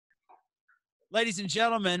ladies and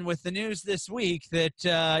gentlemen, with the news this week that,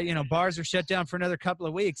 bars are shut down for another couple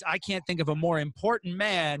of weeks, I can't think of a more important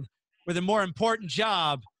man with a more important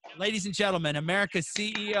job. Ladies and gentlemen, America's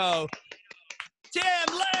CEO, Tim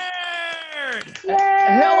Laird! Yay!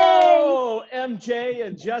 Hello, MJ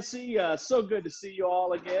and Jesse. So good to see you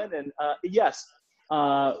all again. And yes,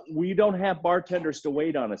 we don't have bartenders to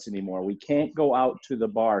wait on us anymore. We can't go out to the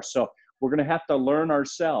bar. So we're going to have to learn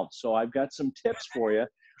ourselves. So I've got some tips for you.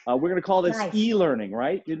 We're going to call this e-learning,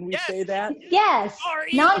 right? Didn't we say that? Yes.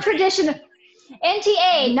 Non-traditional.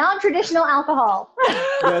 NTA, non-traditional alcohol.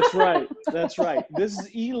 That's right. That's right. This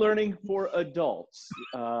is e-learning for adults.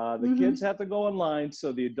 The kids have to go online,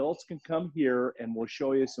 so the adults can come here, and we'll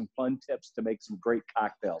show you some fun tips to make some great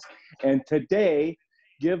cocktails. And today,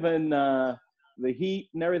 given the heat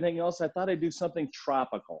and everything else, I thought I'd do something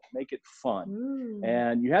tropical, make it fun.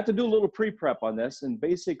 And you have to do a little pre-prep on this, and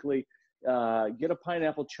basically get a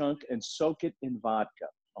pineapple chunk and soak it in vodka.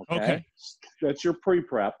 Okay. That's your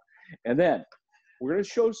pre-prep. And then we're going to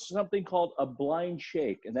show something called a blind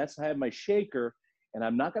shake. And that's, I have my shaker, and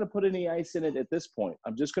I'm not going to put any ice in it at this point.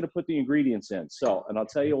 I'm just going to put the ingredients in. So, and I'll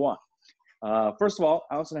tell you what. First of all,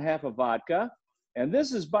 1.5 ounces of vodka. And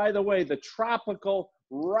this is, by the way, the Tropical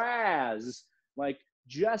Razz, like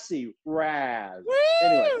Jesse Ras.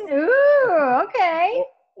 Anyway. Ooh, okay.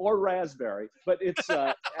 Or raspberry. But it's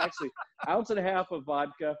actually 1.5 ounces of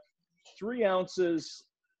vodka, 3 ounces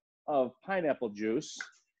of pineapple juice.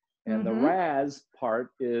 And the Raz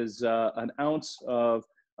part is 1 ounce of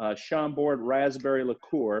Chambord Raspberry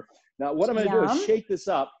liqueur. Now, what I'm going to do is shake this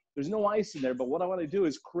up. There's no ice in there, but what I want to do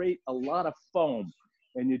is create a lot of foam.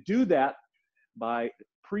 And you do that by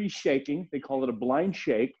pre-shaking. They call it a blind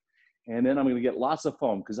shake. And then I'm going to get lots of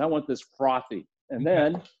foam because I want this frothy. And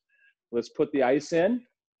then let's put the ice in,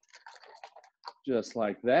 just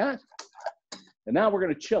like that. And now we're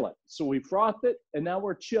going to chill it. So we frothed it, and now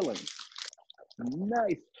we're chilling.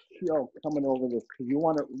 Nice chill coming over this because you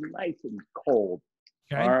want it nice and cold.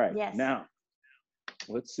 Okay. All right. Yes. Now,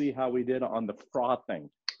 let's see how we did on the frothing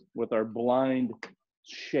with our blind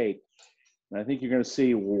shake. And I think you're going to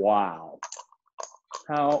see, wow.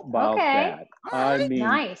 How about that? I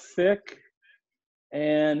mean, thick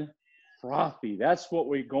and frothy. That's what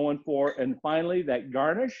we're going for. And finally, that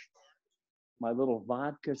garnish, my little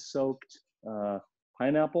vodka-soaked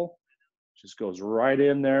pineapple, just goes right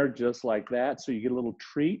in there just like that. So you get a little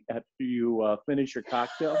treat after you finish your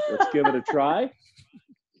cocktail. Let's give it a try.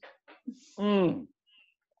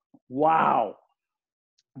 Wow.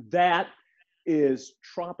 That is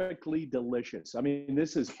tropically delicious. I mean,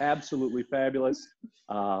 this is absolutely fabulous.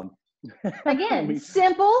 Again,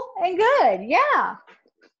 simple and good. Yeah.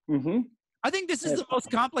 I think this is the most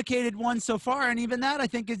complicated one so far. And even that, I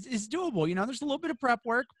think, is doable. You know, there's a little bit of prep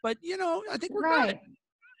work, but, you know, I think we're good.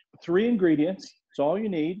 3 ingredients. It's all you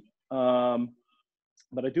need.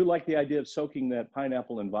 But I do like the idea of soaking that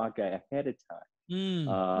pineapple in vodka ahead of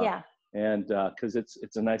time. And because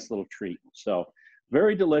it's a nice little treat. So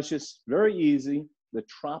very delicious, very easy. The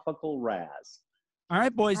Tropical Razz. All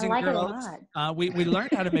right, boys and girls. We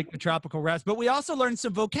learned how to make the Tropical Razz, but we also learned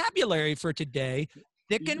some vocabulary for today.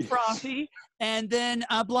 Thick and frothy, and then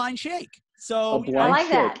a blind shake. So I like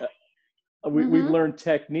that. We've learned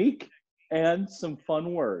technique and some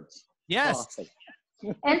fun words. Yes. Awesome.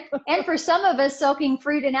 And for some of us, soaking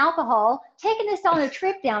fruit in alcohol, taking us on a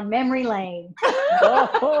trip down memory lane.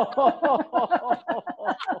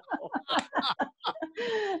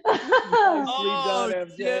 Nicely done,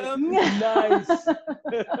 MJ. Nice.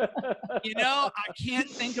 You know, I can't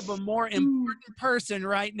think of a more important person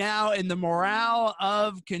right now in the morale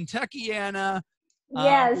of Kentuckiana.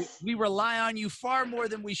 Yes. We rely on you far more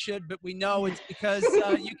than we should, but we know it's because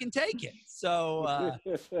you can take it. So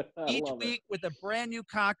each week with a brand new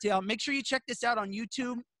cocktail. Make sure you check this out on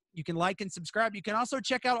YouTube. You can like and subscribe. You can also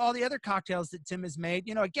check out all the other cocktails that Tim has made.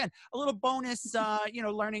 You know, again, a little bonus,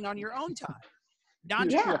 learning on your own time.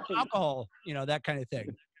 Non-traditional alcohol, you know, that kind of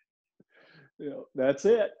thing. That's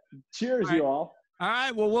it. Cheers, you all. All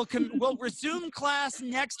right. Well, we'll resume class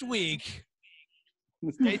next week.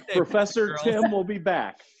 Stay safe, Professor Tim will be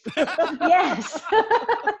back. Yes.